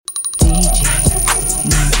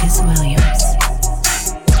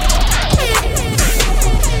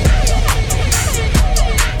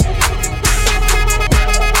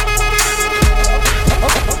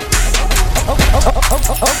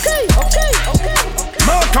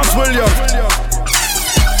Marcus Williams.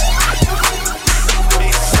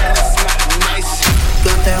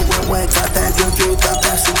 Got that wet, got that good, got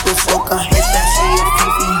that super soak. I hit that shit,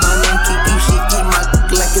 Fifi, honey, Kiki, she eat my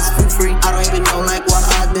dick like it's free. I don't even know like why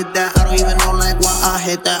I did that. I don't even know like why I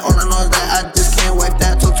hit that. All I know is that I just can't wipe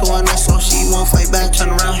that. Talk to her nice so she won't fight back. Turn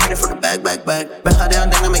around, hit it for the back. Back her down,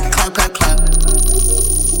 then I make it clap.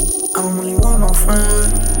 I don't really want no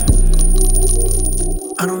friends.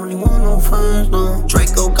 I don't really want no friends, no.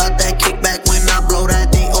 Draco got that kickback when I blow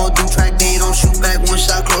that. They all do track, they don't shoot back. One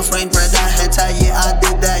shot, close range, red dot, head tie. Yeah, I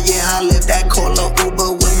did that, yeah, I lived that. Call a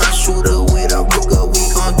Uber with my shooter, with a Ruger. We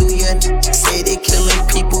gon' do ya. Say they killing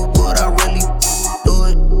people, but I really do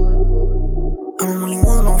it. I don't really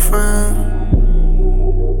want no friends.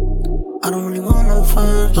 I don't really want no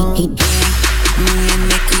friends, no. Me and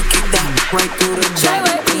Nikki kick that right through the jack.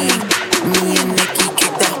 Me and Nikki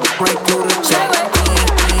kick that right through the jack.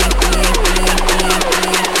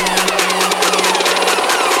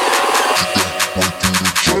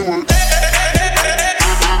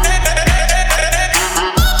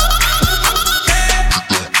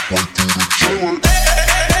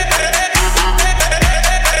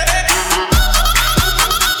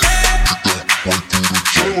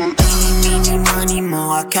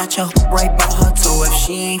 Catch her right by her toe if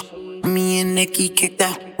she ain't. Me and Nikki kick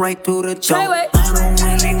that right through the jaw. I don't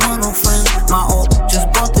really want no friends. My old just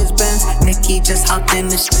bought this Benz. Nikki just hopped in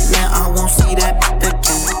the shit. Now I won't see that again.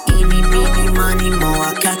 Eeny, meeny, money, mo.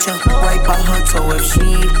 I catch her right by her toe if she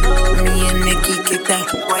ain't. Me and Nikki kick that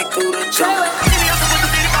right through the jaw.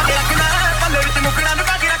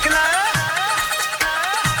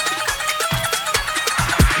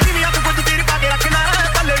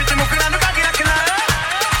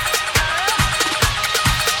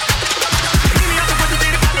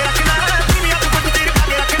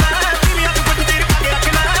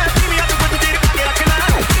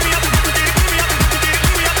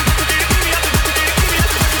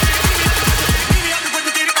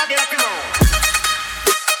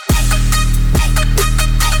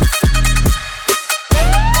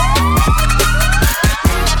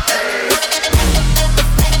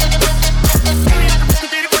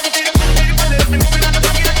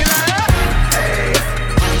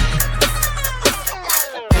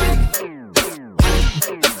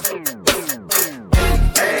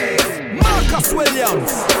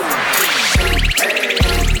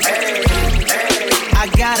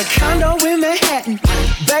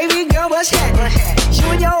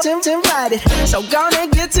 So gonna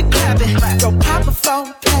get to clapping. Go pop it for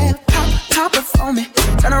a plan, pop it for me.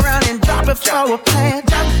 Turn around and drop it for a plan,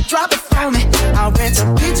 drop it for me. I'll rent a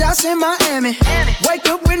beach house in Miami. Wake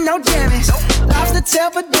up with no jammies. Lobster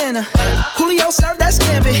tail for dinner. Julio served that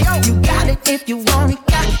scampi. You got it if you want it.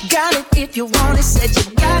 Got it if you want it. Said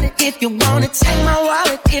you got it if you want it. Take my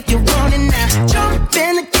wallet if you want it now. Jump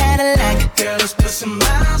in the Cadillac. Girl, let's put some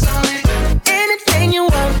miles on it. Anything you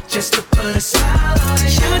want, just to put a smile on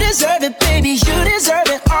it. You deserve it, baby, you deserve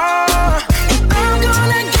it all. And I'm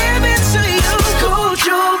gonna give it to you. Gold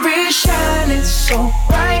jewelry shining so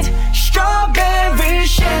bright. Strawberry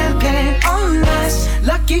champagne on us.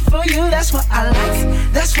 Lucky for you, that's what I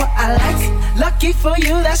like. That's what I like. Lucky for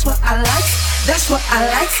you, that's what I like. That's what I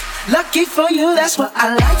like. Lucky for you, that's what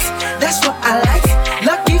I like. That's what I like.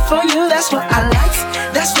 Lucky for you, that's what I like.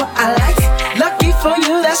 That's what I like. Lucky for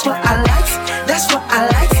you, that's what I like. That's what I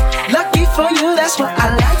like. Lucky for you, that's what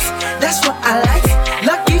I like. That's what I like.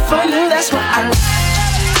 Lucky for you, that's what I like.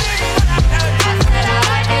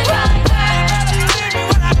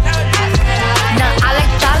 Now I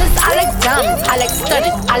like dollars, I like diamonds, I like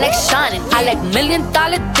studded, I like shining, I like $1 million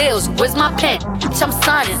deals. Where's my pen? Bitch, I'm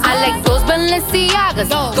signing. I like those Balenciagas,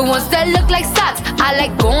 the ones that look like socks. I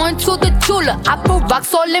like going to the Tula. I put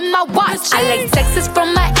rocks all in my watch. I like texts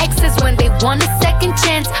from my exes when they want a second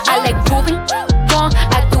chance. I like proving wrong.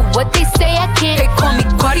 I do what they say I can't. They call me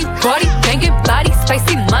Cardi, Brody, banging body,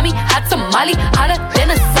 spicy mommy, hot tamale, hotter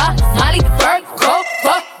than a Somali. Virgo,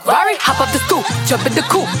 Ferrari, hop up the stoop, jump in the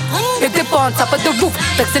coupe, hit dip on top of the roof,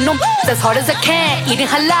 flexing them as hard as I can, eating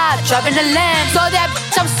halal, driving a lamb. So that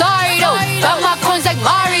bitch, I'm sorry though, got my coins like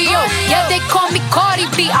Mario. Yeah, they call me Cardi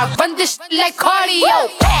B, I run this shit like cardio.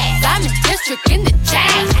 I'm in district in the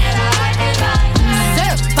jam.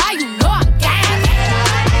 Certified, you know I'm gang.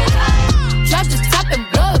 Drop the top and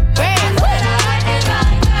blow the brand.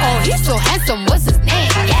 Oh, he's so handsome, what's his name?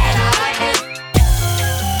 Yeah.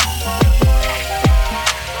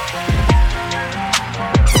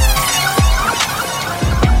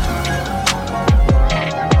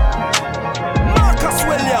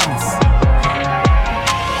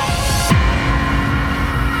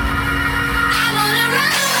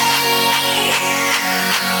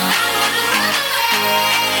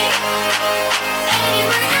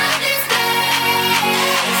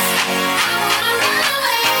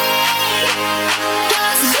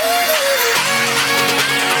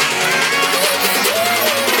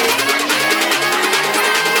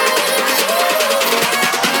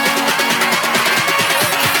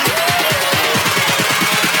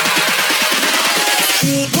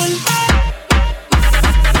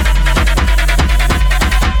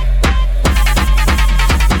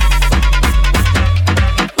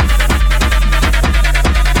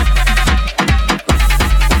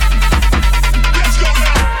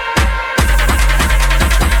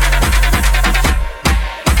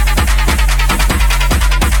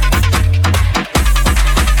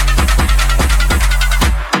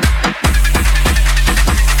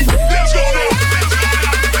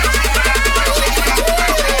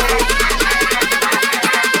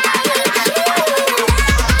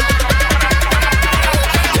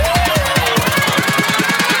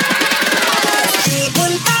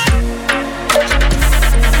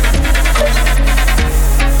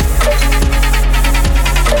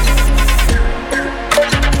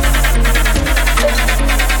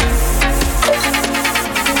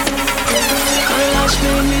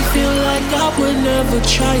 never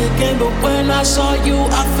try again, but when I saw you,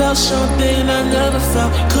 I felt something I never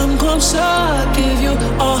felt. Come closer, I'll give you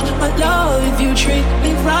all my love. If you treat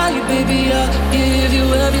me right, baby, I'll give you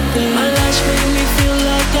everything. My last made me feel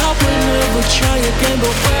like I would never try again,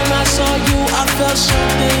 but when I saw you, I felt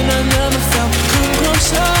something I never felt. Come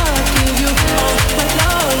closer, I'll give you all my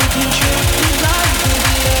love. If you treat me right,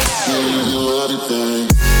 baby, I'll give you everything.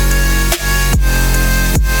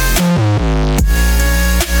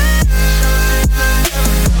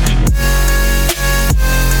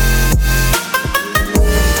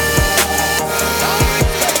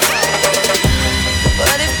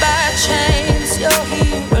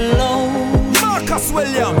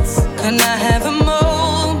 Williams. Can I have a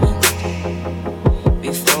moment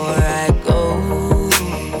before I go?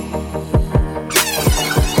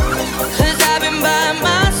 'Cause I've been by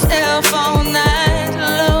myself all night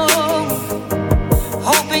long,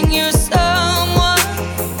 hoping you're someone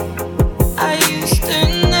I used to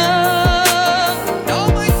know.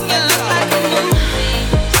 You look like a movie,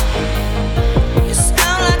 you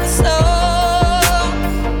sound like a song.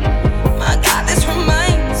 My God, this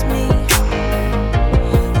reminds me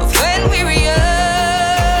when we were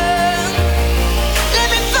young. Let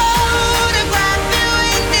me photograph you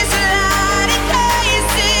in this light, in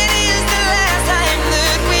case it is the last time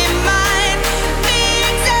that we might be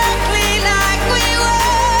exactly like we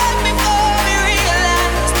were before we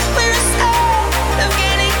realized we're a start of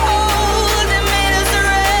getting old and made us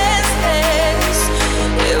restless.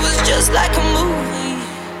 It was just like a movie,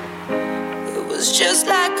 it was just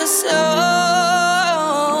like a song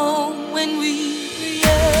when we were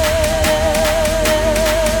young.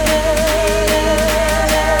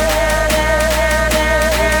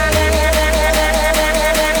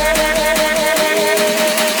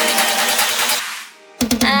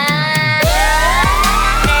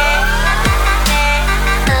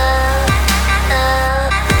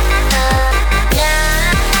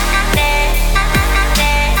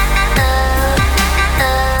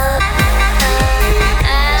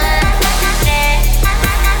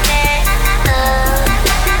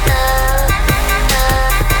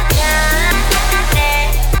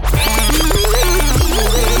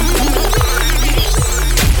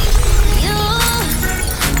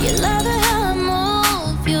 You love it how I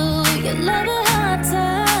move you. You love it how I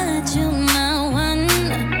touch you, my one.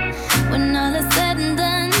 When all is said and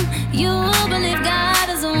done, you believe God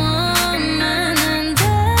is a woman, and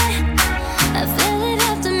I feel it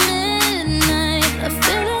after midnight. A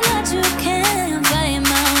feeling that you can't buy,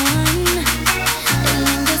 my one. It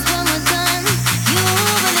lingers when we're done. You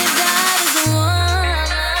believe God is a woman.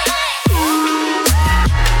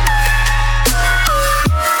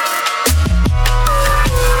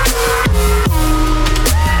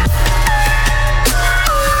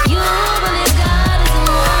 You believe God is a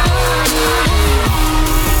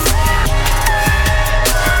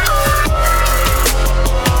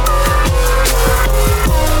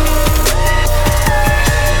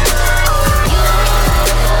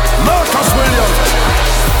Marcus Williams.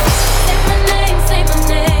 Say my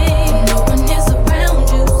name, no one is around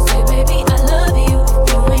you. Say, baby, I love you.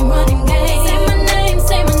 You ain't running game.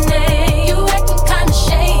 Say my name, you acting kinda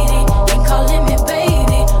shady. Ain't calling me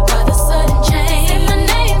baby, why the sudden change? Say my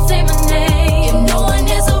name, if no one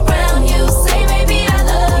is around you. Say, baby, I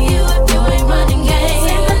love you. If you ain't running game.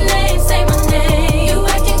 Say my name, you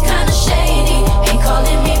acting kinda shady. Ain't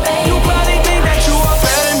calling me baby. You probably think that you are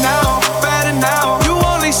better now, better now. You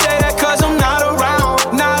only say that 'cause I'm not around,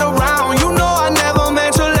 not around. You know I never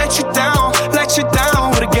meant to let you down, let you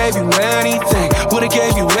down. Would've gave you anything, would've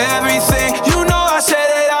gave you everything. You know I said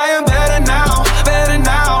that I am better now, better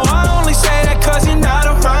now. I only say that 'cause you're not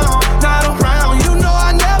around, not around. You know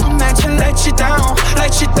I never meant to let you down,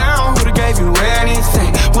 let you down. Would've gave you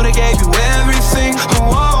anything, would've gave you everything.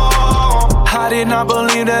 Oh, I did not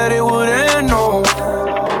believe that it would end, no.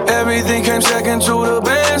 Everything came second to the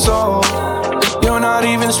band, so you're not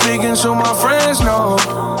even speaking to my friends, no.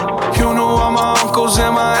 You know all my uncles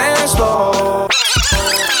and my aunts, though.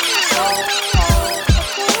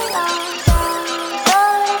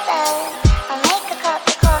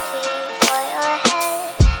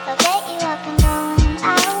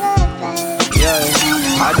 Yeah,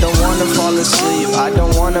 I don't wanna fall asleep, I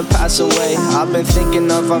don't wanna pass away. I've been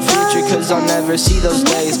thinking of our future, 'cause I'll never see those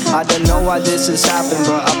days. I don't know why this has happened,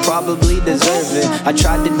 but I probably deserve it. I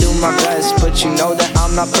tried to do my best, but you know that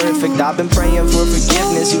I'm not perfect. I've been praying for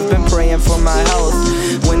forgiveness, you've been praying for my health.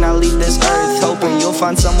 When I leave this earth, hoping you'll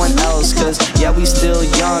find someone else. 'Cause yeah, we still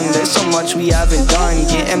young, there's so much we haven't done.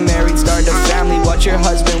 Getting married, start a family, watch your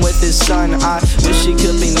husband with his son. I wish it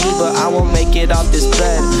could be me, but I won't make it off this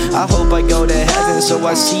bed. I hope I go to heaven so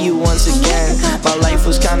I see you once again. My life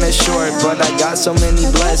was kinda short, but I got so many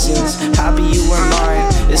blessings. Happy you were mine,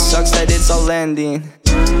 it sucks that it's all ending.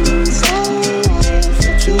 For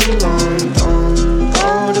too long, don't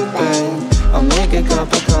go to bed. I'll make a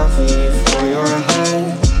cup of coffee for your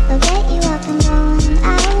head. I'll get you up and going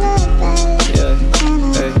out of bed. Yeah,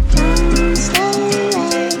 hey. Stay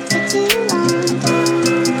awake for too long.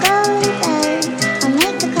 Go to bed. I'll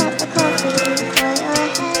make a cup of coffee for your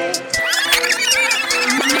head.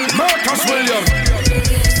 Marcus Williams.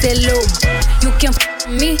 Say, Lou, you can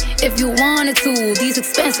me if you wanted to. These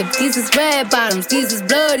expensive, these is red bottoms, these is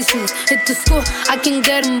bloody shoes. Hit the school, I can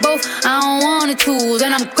get them both. I don't wanna choose,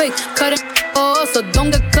 and I'm quick cutting off, so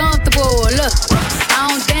don't get comfortable. Look, I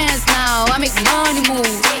don't dance now, I make money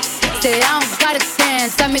move. Say I don't gotta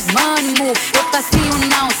dance, I make money move. If I see you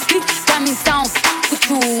now, speak, that means I don't with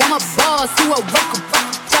you. I'm a boss, you a worker,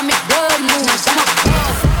 I make bloody moves. I'm a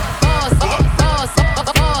boss, boss, boss, boss, boss.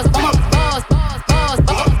 I'm a boss, boss, boss,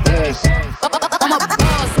 boss. I'm a boss,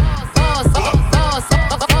 boss, boss, boss, boss.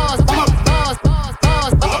 I'm a boss, boss,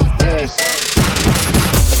 boss, boss.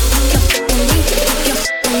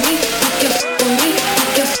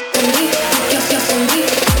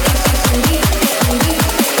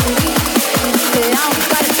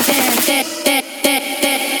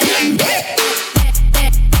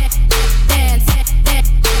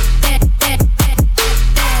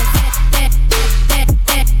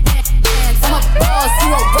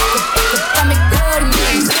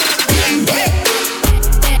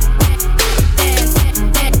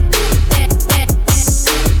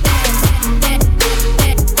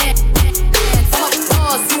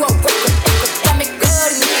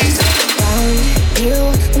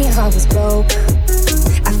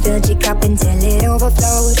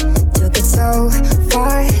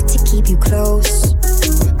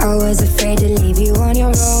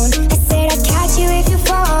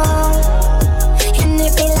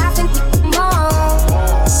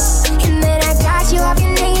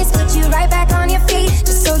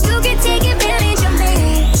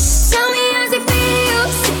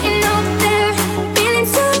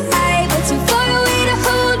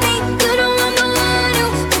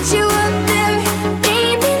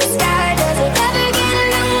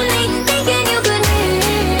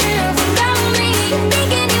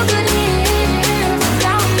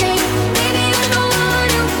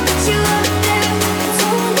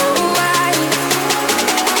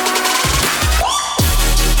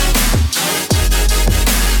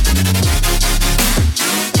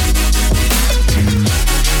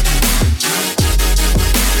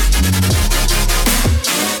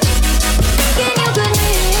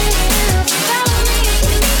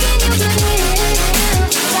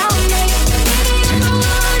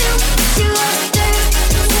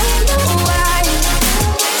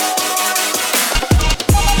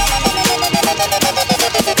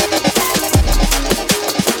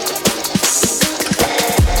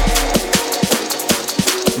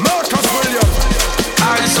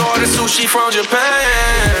 She from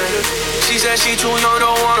Japan. She said she too young,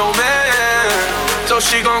 don't want no man. So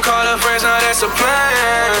she gon' call her friends, now that's a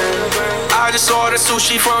plan. I just ordered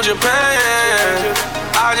sushi from Japan.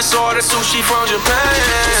 I just ordered sushi from Japan.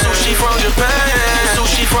 Sushi from Japan.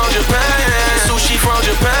 Sushi from Japan. Sushi from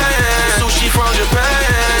Japan. Sushi from Japan.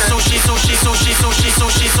 Sushi, sushi, sushi, sushi,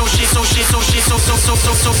 sushi, sushi, sushi, sushi, sushi,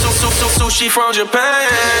 sushi from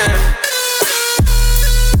Japan.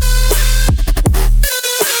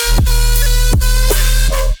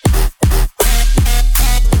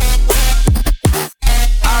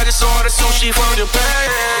 Order sushi from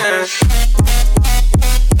Japan.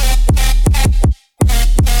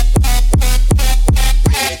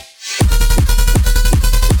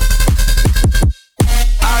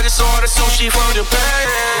 I just ordered sushi from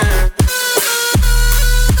Japan.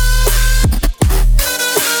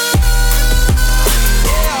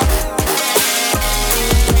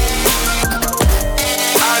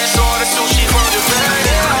 I just ordered sushi from Japan.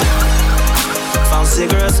 Found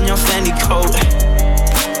cigarettes in your Fendi coat.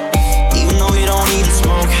 No, you don't even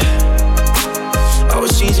smoke. I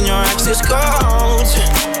was changing your access codes.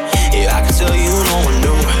 Yeah, I can tell you no one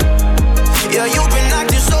knew. Yeah, you've been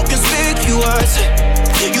acting so conspicuous.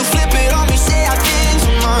 You flip it on me, say I did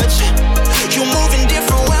too much. You moving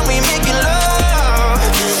different when we making love.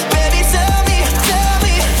 Baby, tell me,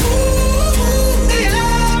 ooh, did I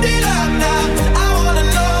now? I wanna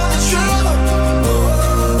know the truth.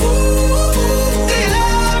 Ooh, did I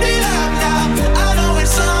now? I know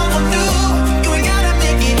it's someone new.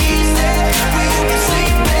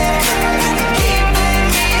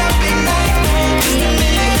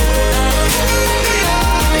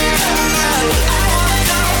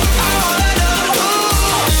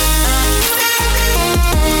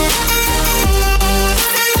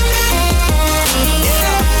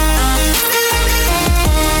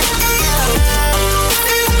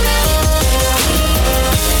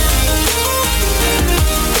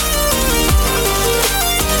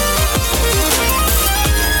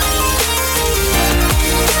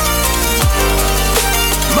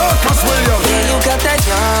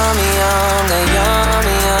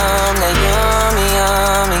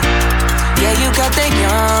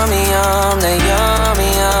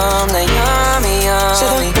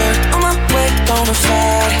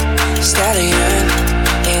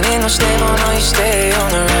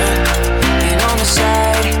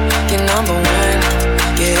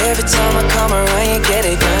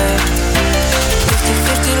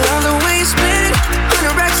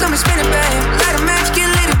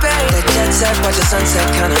 sunset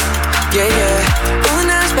kinda. Yeah, yeah.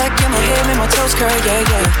 Rolling eyes back in my head, make my toes curl. Yeah,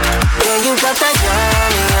 yeah. Yeah, you got that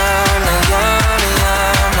yummy, yummy, yummy,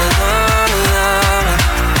 yummy, yummy, yummy.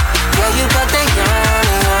 Yeah, you got that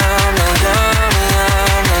yummy, yummy, yummy,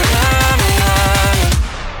 yummy, yummy, yummy.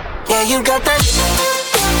 Yeah, you got that.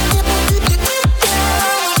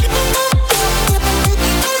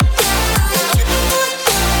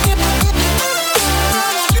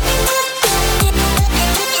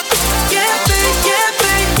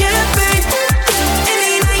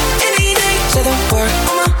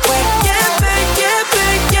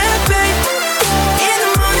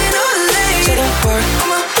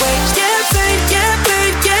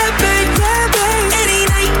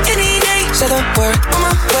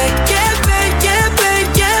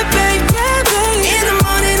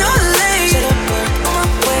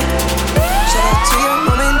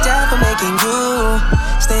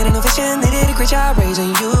 Job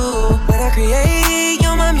raising you. When I create,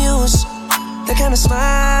 you're my muse. The kind of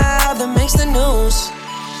smile that makes the news.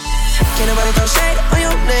 Can't nobody throw shade on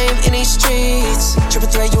your name in these streets. Triple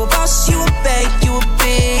threat, you a boss, you a babe, you a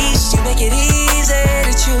beast. You make it easy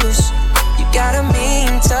to choose. You got a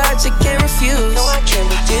mean touch, I can't refuse. No, I can't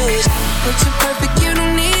refuse. Picture perfect, you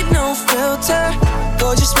don't need no filter.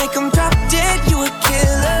 Gorgeous, make them drop dead, you a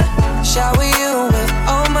killer. Shower you with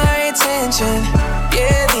all my attention.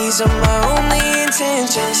 Yeah, these are my only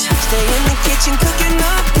intentions. Stay in the kitchen cooking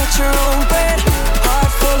up, get your own bread.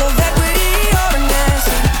 Heart full of equity or an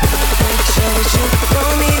asset. Make sure that you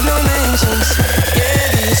don't need no mentions. Yeah,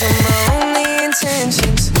 these are my only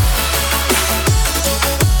intentions.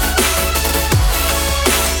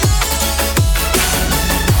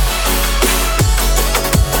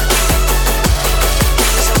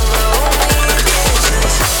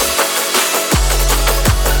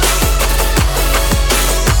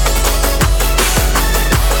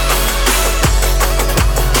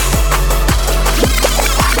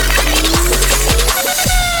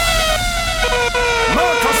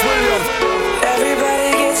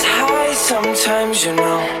 Sometimes, you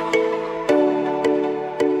know.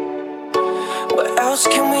 What else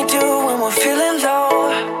can we do when we're feeling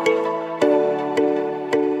low?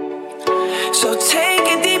 So take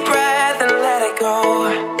a deep breath and let it go.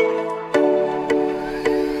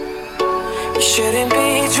 You shouldn't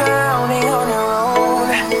be drowning on your own.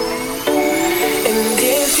 And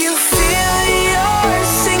if you feel you're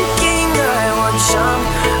sinking, I will jump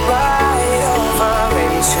right over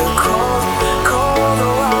into cold, cold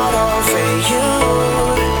water for you.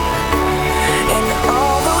 And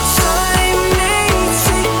although time may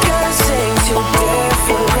take us into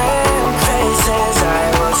different places, I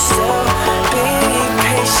will still be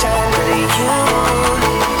patient with you.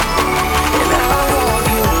 And I hope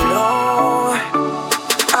you know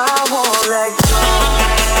I won't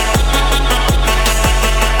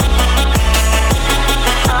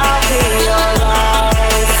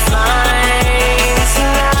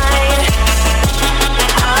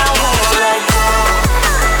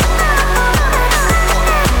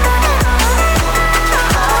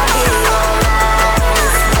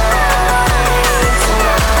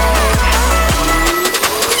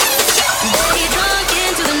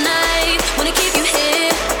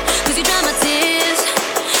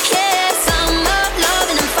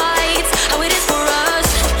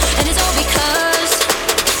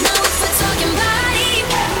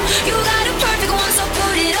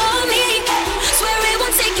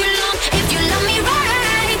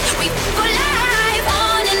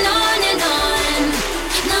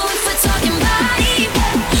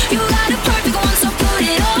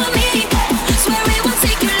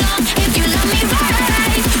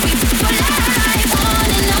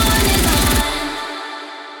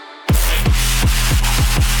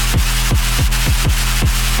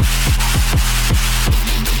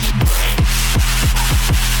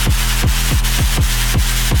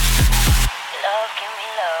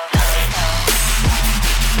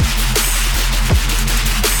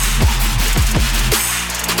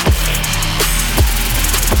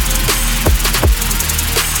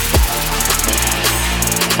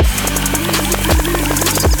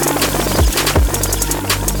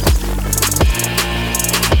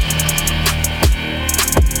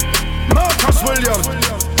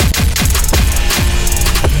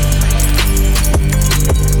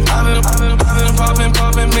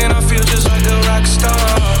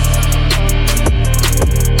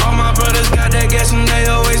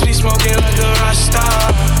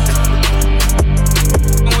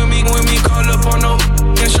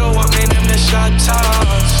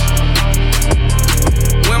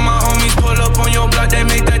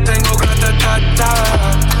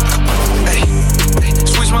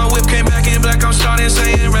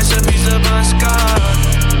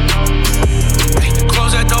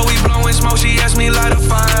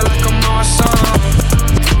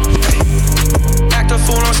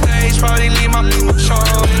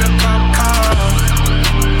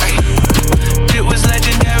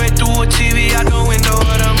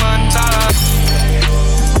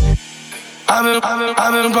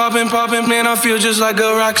been popping, man, I feel just like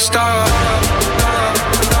a rock star.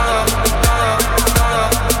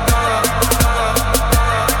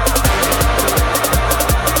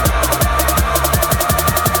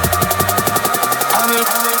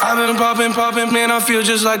 I've been popping, man, I feel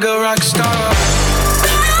just like a rock star.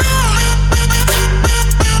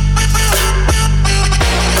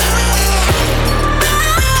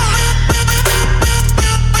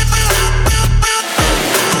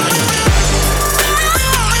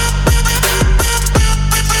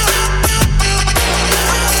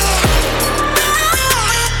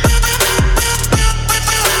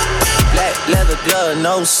 Black leather glove,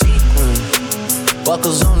 no sequin.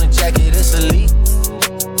 Buckles on the jacket, it's elite.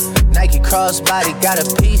 Nike crossbody got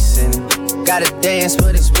a piece in it. Gotta dance,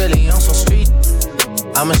 but it's really on some street.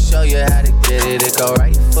 I'ma show you how to get it. It go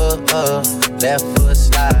right foot up, left foot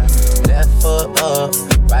slide. Left foot up,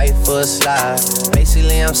 right foot slide.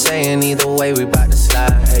 Basically, I'm saying either way, we bout to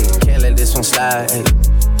slide. Hey, can't let this one slide. Hey,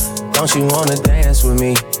 don't you wanna dance with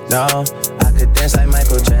me? No, I could dance like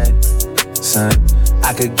Michael Jackson.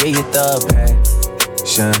 I could get you the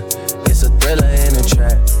passion. It's a thriller in the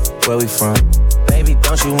trap. Where we from? Baby,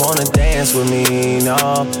 don't you wanna dance with me? No,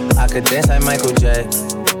 I could dance like Michael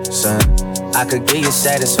Jackson. I could give you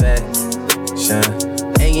satisfaction.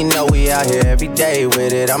 And you know we out here every day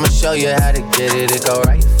with it. I'ma show you how to get it. It go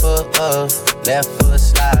right foot up, left foot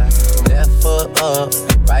slide. Left foot up,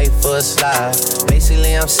 right foot slide.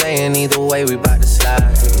 Basically, I'm saying either way, we bout to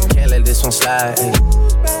slide. Can't let this one slide.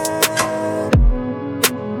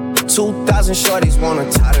 2,000 shorties wanna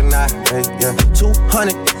tie the knot, hey, yeah.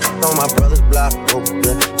 200 on my brother's block, oh,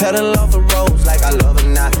 yeah. Pedal off the roads like I love or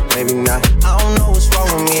not, maybe not. I don't know what's wrong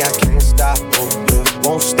with me, I can't stop, oh, yeah.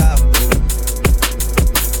 Won't stop.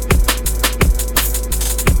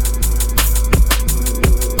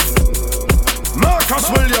 Marcus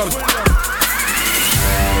Williams.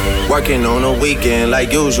 Working on the weekend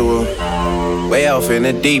like usual. Way off in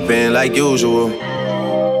the deep end like usual.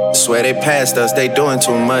 Swear they passed us, they doing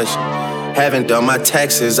too much. Haven't done my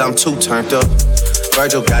taxes, I'm too turned up.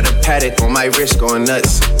 Virgil got a paddock on my wrist going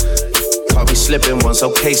nuts. Caught me slipping once,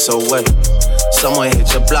 okay, so what? Someone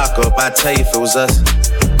hit your block up, I tell you if it was us.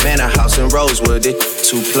 Man, a house in Rosewood, it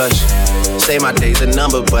too plush. Say my day's a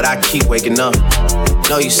number, but I keep waking up.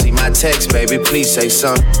 Know you see my text, baby, please say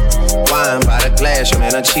something. Wine by the glass,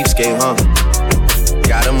 man, a cheapskate, huh?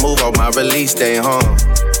 Gotta move on my release day, huh?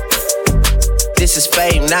 This is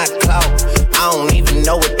fame, not clout. I don't even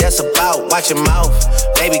know what that's about. Watch your mouth.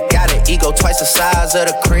 Baby got an ego twice the size of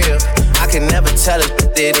the crib. I can never tell it,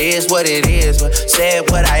 it is what it is. But said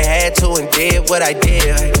what I had to and did what I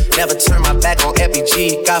did. Never turn my back on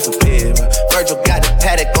FBG, God forbid. Virgil got the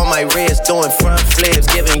paddock on my wrist, doing front flips.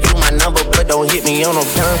 Giving you my number, but don't hit me on no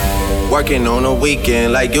gun. Working on the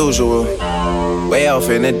weekend like usual. Way off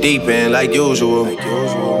in the deep end like usual.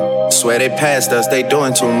 Swear they passed us, they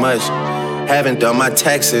doing too much. Haven't done my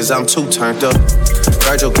taxes, I'm too turned up.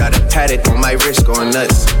 Virgil got a paddock on my wrist going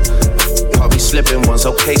nuts. Caught me slipping once,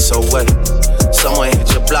 okay, so what? Someone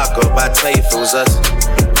hit your block up, I tell you if it was us.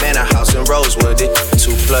 Man, a house in Rosewood, it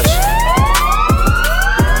too plush.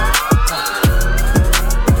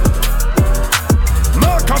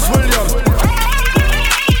 Marcus Williams.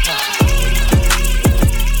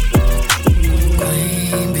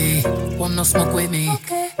 Queen bee, want no smoke with me.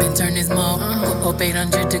 Been turn this mo up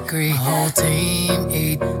 800 degree. Whole team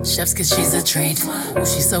eat chefs cause she's a treat. Ooh,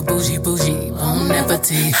 she's so bougie, bon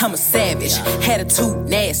appetit. I'm a savage, attitude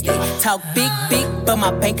nasty. Talk big, but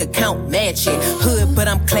my bank account match it. Hood, but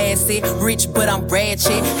I'm classy. Rich, but I'm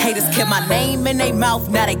ratchet. Haters kept my name in their mouth,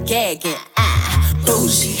 now they gagging.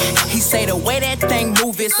 Bougie. He say the way that thing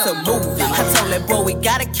move, it's a movie. I told that boy we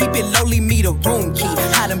gotta keep it lowly, me the room key.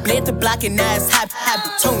 I done bled the block and now it's hot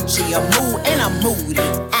Tunchi. I'm mood and I'm moody.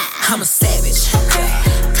 I'm a savage.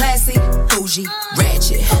 Classy, bougie,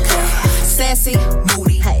 ratchet. Sassy,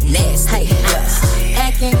 moody, nasty.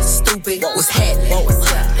 Acting stupid, what's happening?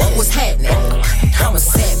 What's happening? I'm a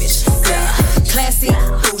savage. Classy,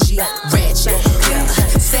 bougie, ratchet.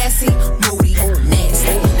 Sassy, moody,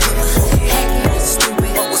 nasty. Acting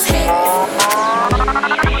stupid, what's happening?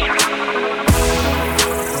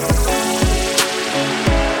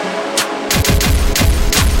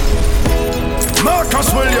 Marcus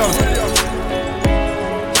Williams.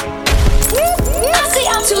 I say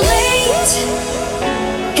I'm too late.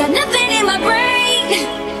 Got nothing in my brain.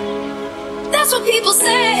 That's what people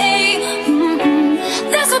say.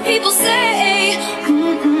 That's what people say.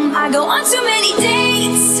 I go on too many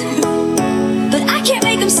dates, but I can't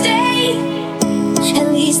make them stay.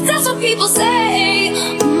 At least that's what people say.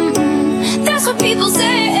 That's what people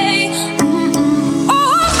say.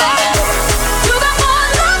 Oh, man, you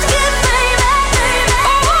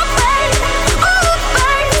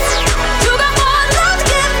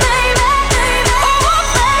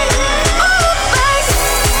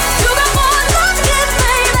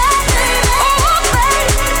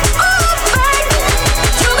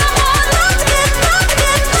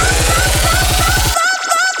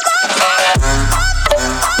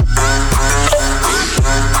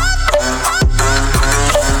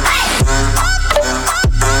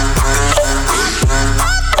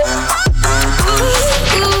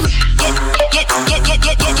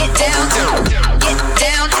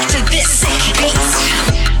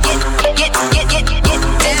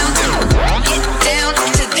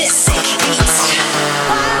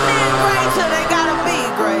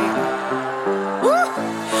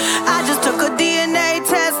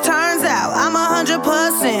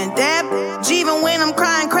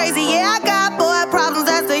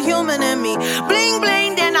me. Bling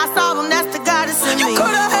bling, then I saw them, that's the goddess in me. You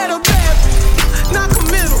could've had a bad, not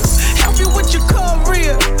committal. Help you with your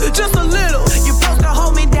career, just a little. You supposed to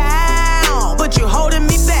hold me down, but you holding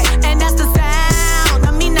me back, and that's the sound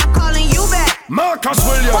of me not calling you back. Marcus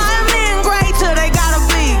Williams. Why men great till they gotta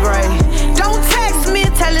be great? Don't text me,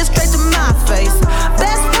 tell it straight to my face.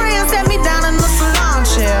 Best friend set me down in the salon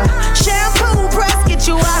chair. Shampoo press, get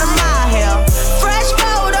you out of my hair. Fresh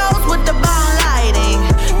photos with the bomb lighting.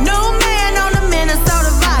 New man on the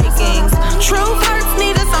Minnesota Vikings. True hurts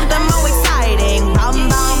needed something more exciting. Bum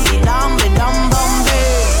bum be dum be dum bum be.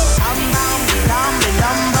 Bum bum be dum be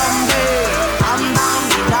dum bum be. Bum bum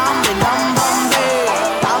be dum be dum bum be.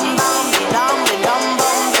 Bum bum be dum be dum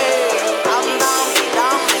bum be. Bum bum be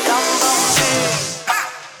dum be dum bum be.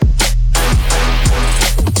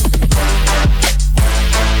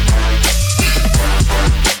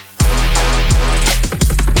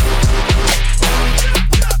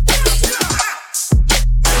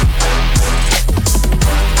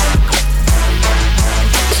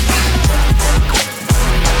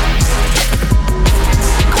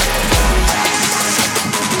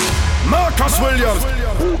 Marcus Williams.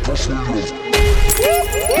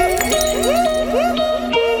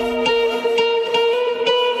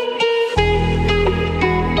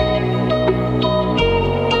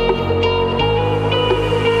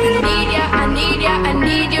 I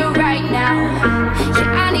need you right now.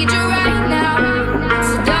 Yeah, I need you right now.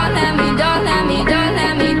 So don't let me down. I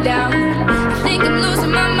think I'm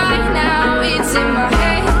losing my mind now. It's in my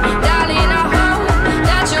head, darling. I hope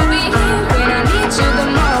that you'll be here when I need you the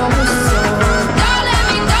most. So don't let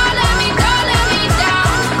me down. Don't let me down.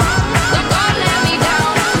 Don't let me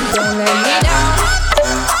down. Don't let me down.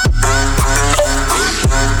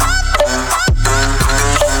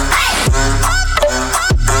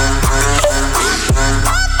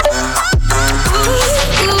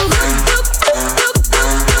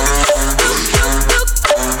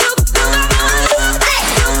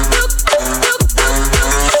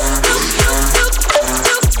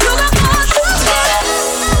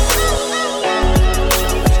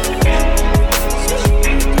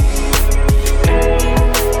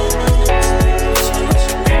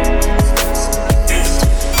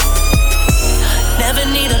 Never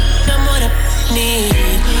need a I'm what I need.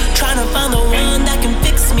 Tryna find the one that can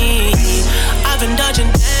fix me. I've been dodging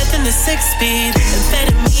death in the 6-speed.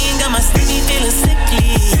 Amphetamine got my sleepy feeling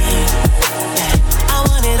sickly. Yeah, I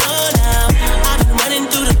want it all now. I've been running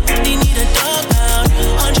through the they need a dog pound.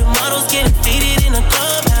 100 models getting faded in a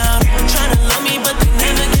club out. Tryna love me, but they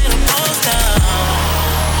never get a pulse down.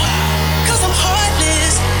 Cause I'm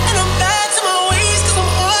heartless, and I'm bad to my ways, cause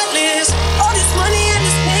I'm heartless. All this money and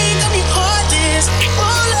this pain got me heartless.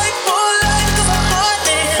 More like, cause I'm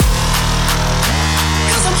heartless.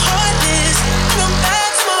 Cause I'm heartless, and I'm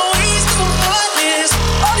bad to my ways, cause I'm heartless.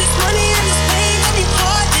 All this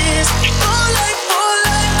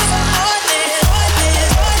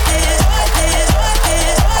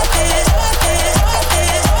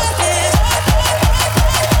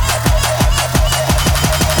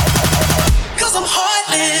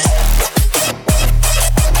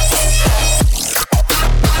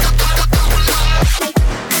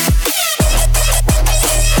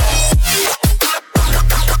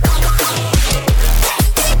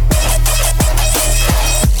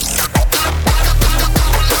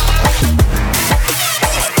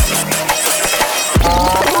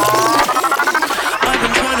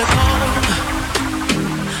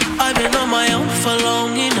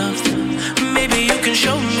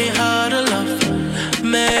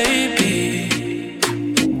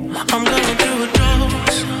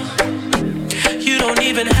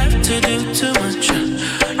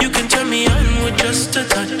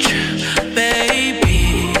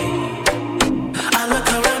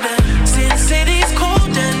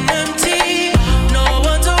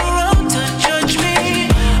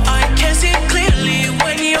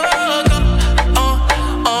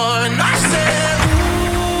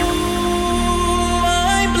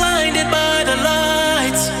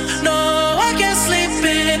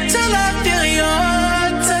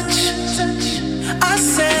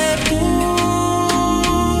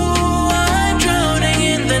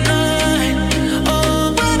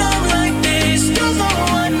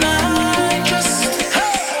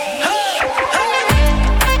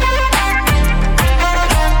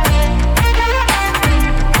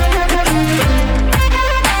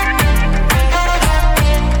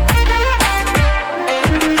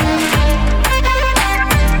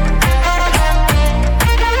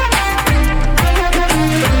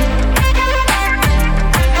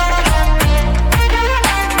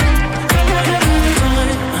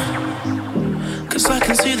Cause I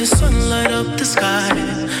can see the sun light up the sky.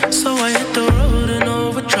 So I hit the road and